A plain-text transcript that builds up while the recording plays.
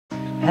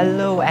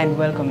Hello and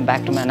welcome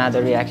back to my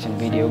another reaction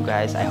video,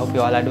 guys. I hope you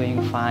all are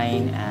doing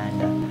fine,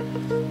 and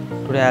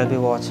today I'll be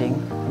watching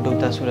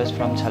Dubda Sooraj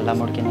from Chhalla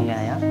Mud Ke Nahi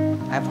Aaya.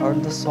 I've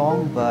heard the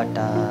song, but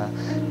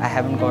I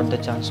haven't got the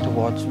chance to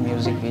watch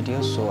music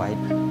videos, so I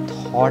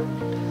thought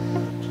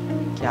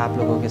कि आप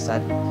लोगों के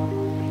साथ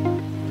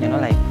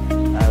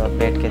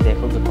बैठ के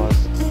देखो,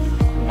 because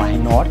why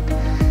not?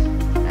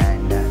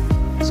 And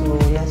so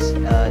yes,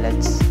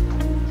 let's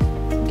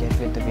get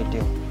with the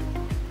video.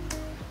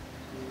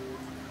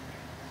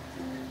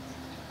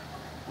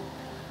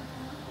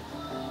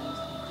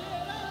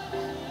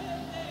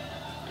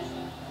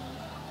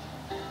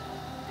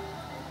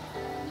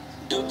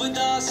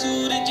 डुबदा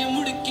सूरज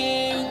मुड़ के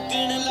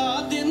उगण ला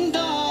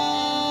दिंदा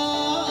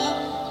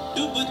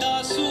डुबदा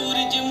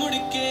सूरज मुड़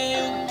के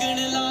उगण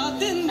ला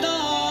दिंदा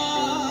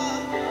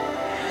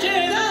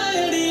जेड़ा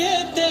अड़िए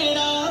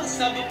तेरा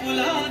सब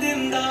भुला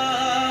दिंदा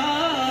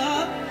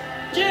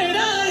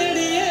जेड़ा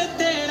अड़िए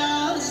तेरा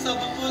सब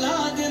भुला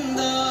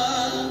दिंदा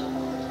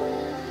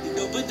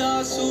डुबदा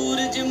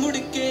सूरज मुड़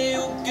के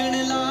उगण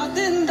ला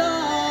दिंदा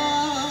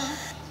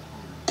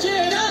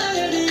जेड़ा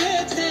अड़िए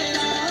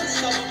तेरा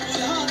सब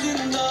भुला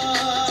दिंदा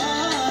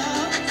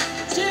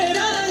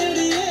जेड़ा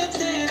अड़िए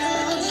तेरा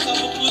सब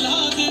भुला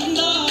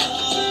दिंदा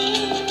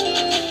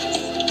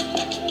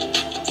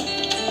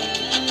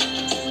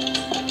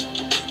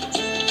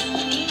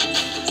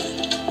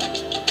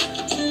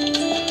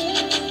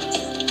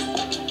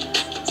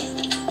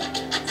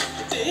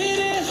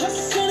तेरे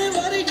हसन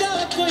वर्गा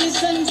कोई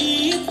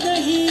संगीत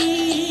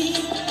नहीं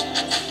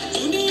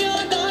दुनिया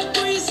दा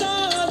कोई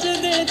साज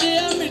दे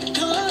जिया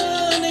मिठा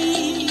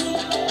नहीं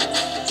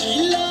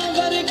झीला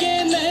वर्गे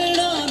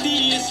नैना दी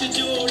इस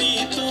जोड़ी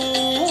तो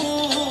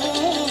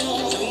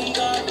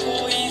दूंगा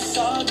कोई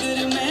सागर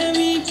मैं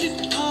भी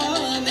चिट्ठा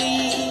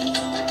नहीं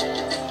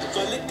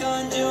पलकां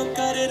जो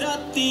कर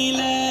राती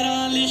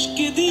लहरां लिश्क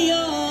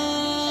दियां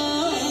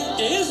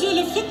ते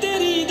जुल्फ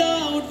तेरी दा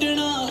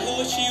उडना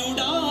होश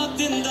उड़ा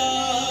दिंदा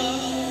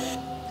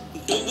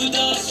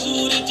डुबदा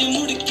सूरज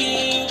मुड़ के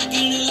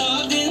उगण ला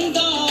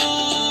दिंदा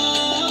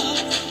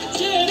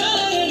जेड़ा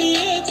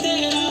अड़िए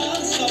तेरा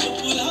सब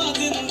भुला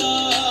दिंदा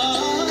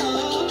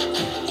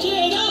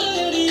जेड़ा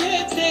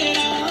अड़िए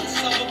तेरा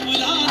सब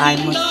भुला I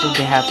must say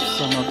they have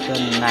some of the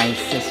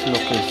nicest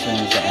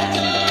locations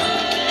and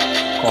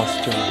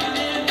costumes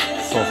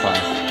so far.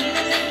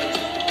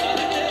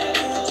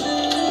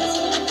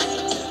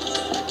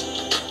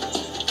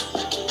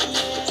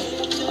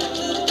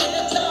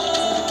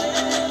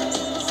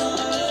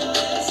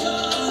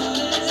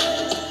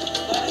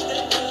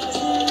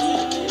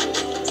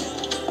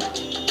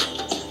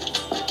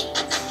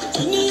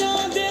 दुनिया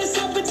दे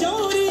सब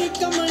चोरी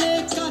कमले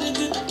कर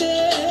दिते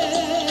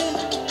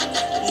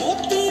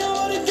मोती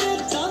और के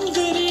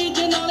चंदरी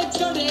जनाल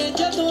कड़े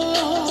जदों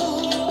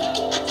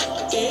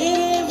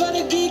तेरे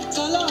वर्गी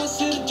कला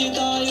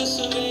सिरजदा उस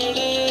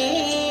वेले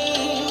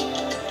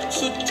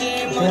सुच्चे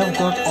They have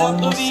got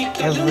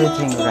almost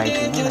everything right,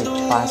 like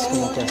past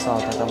में कैसा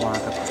होता था वहाँ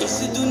का इस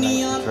costume,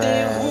 दुनिया like पे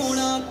dress,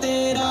 होना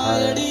तेरा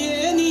घर,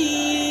 अड़िए नी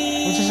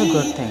which is a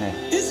good thing.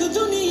 इस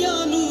दुनिया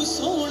नू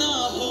सोना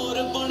होर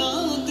बना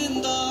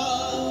दिंदा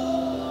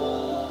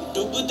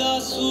डुबदा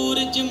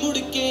सूरज मुड़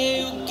के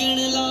उगण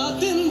ला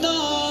दिंदा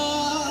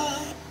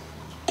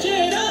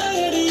जेड़ा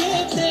अड़िए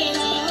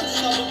तेरा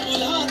सब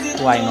भुला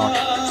दिंदा Why not?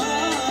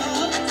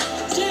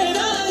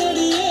 जेड़ा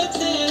अड़िए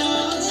तेरा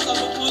सब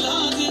भुला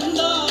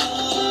दिंदा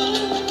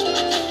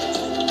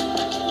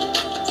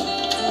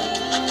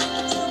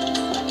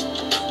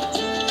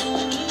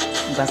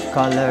The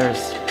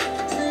colors.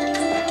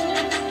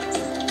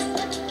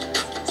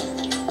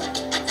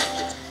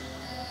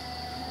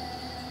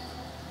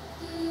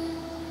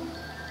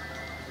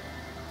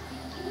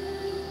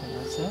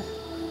 That's it.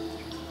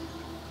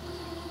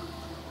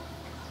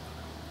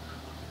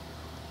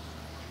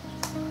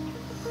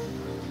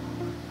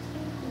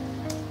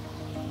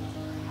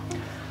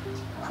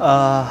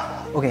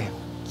 Okay,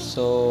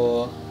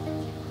 so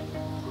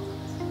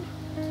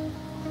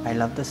I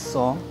love this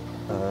song.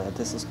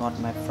 This is not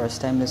my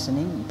first time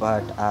listening,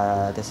 but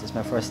this is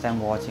my first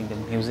time watching the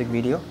music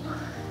video.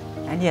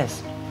 And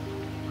yes,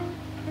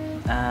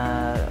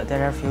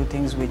 there are a few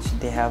things which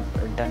they have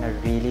done a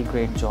really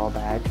great job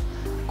at.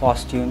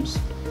 Costumes,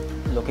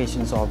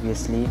 locations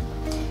obviously,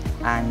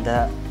 and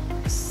the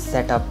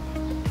setup.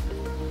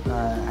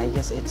 I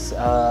guess it's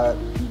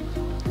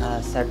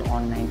set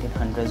on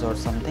 1900s or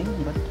something,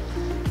 but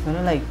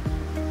like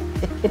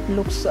it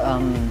looks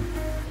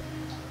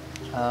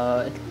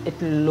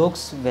it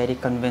looks very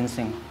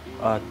convincing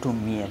to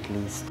me, at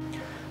least.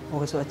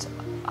 Okay, so it's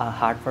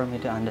hard for me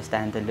to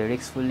understand the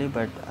lyrics fully,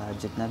 but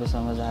जितना भी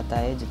समझ आता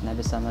है, जितना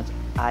भी समझ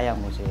आया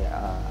मुझे,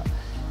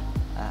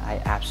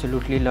 I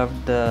absolutely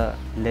loved the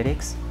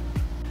lyrics.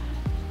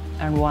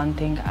 And one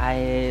thing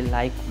I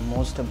like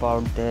most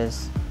about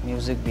this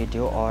music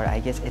video, or I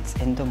guess it's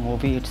in the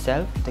movie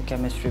itself, the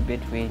chemistry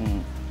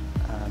between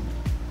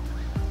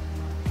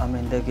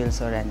Amrinder Gill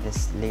sir and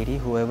this lady,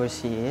 whoever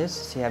she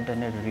is, she have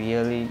done a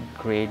really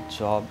great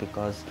job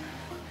because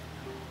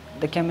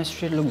the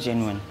chemistry looked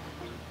genuine.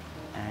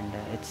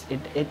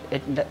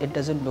 it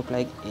doesn't look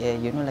like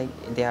you know,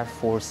 like they are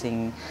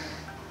forcing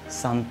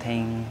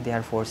something, they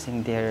are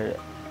forcing their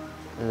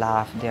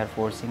laugh, they are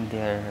forcing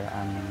their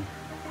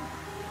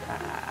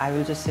I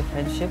will just say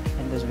friendship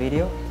in this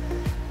video.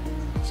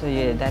 So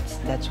yeah,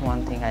 that's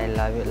one thing I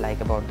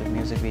like about the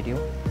music video,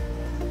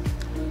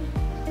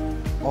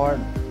 or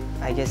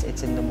I guess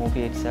it's in the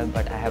movie itself,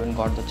 but I haven't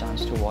got the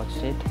chance to watch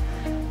it.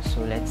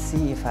 So let's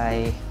see, if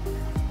I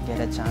get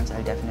a chance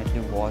I'll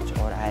definitely watch,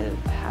 or I'll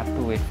have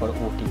to wait for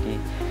OTT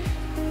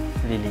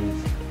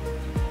release.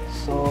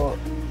 So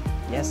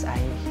yes, I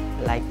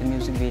like the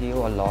music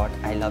video a lot.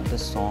 I love the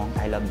song,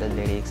 I love the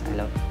lyrics, I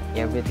love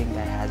everything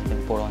that has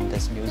been put on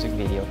this music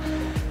video.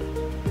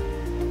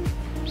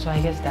 So I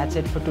guess that's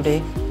it for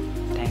today.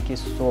 Thank you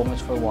so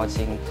much for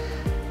watching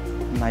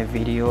my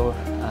video.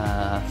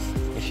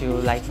 If you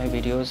like my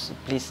videos,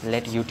 please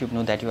let YouTube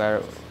know that you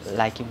are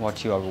liking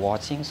what you are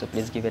watching. So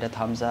please give it a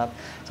thumbs up,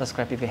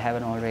 subscribe if you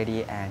haven't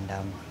already, and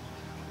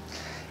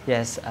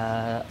yes,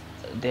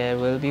 there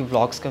will be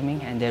vlogs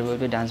coming and there will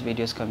be dance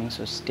videos coming,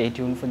 so stay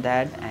tuned for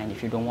that. And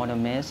if you don't want to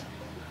miss,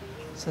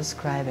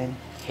 subscribe and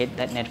hit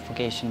that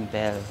notification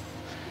bell.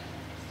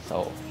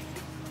 So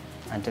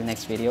until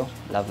next video,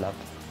 love.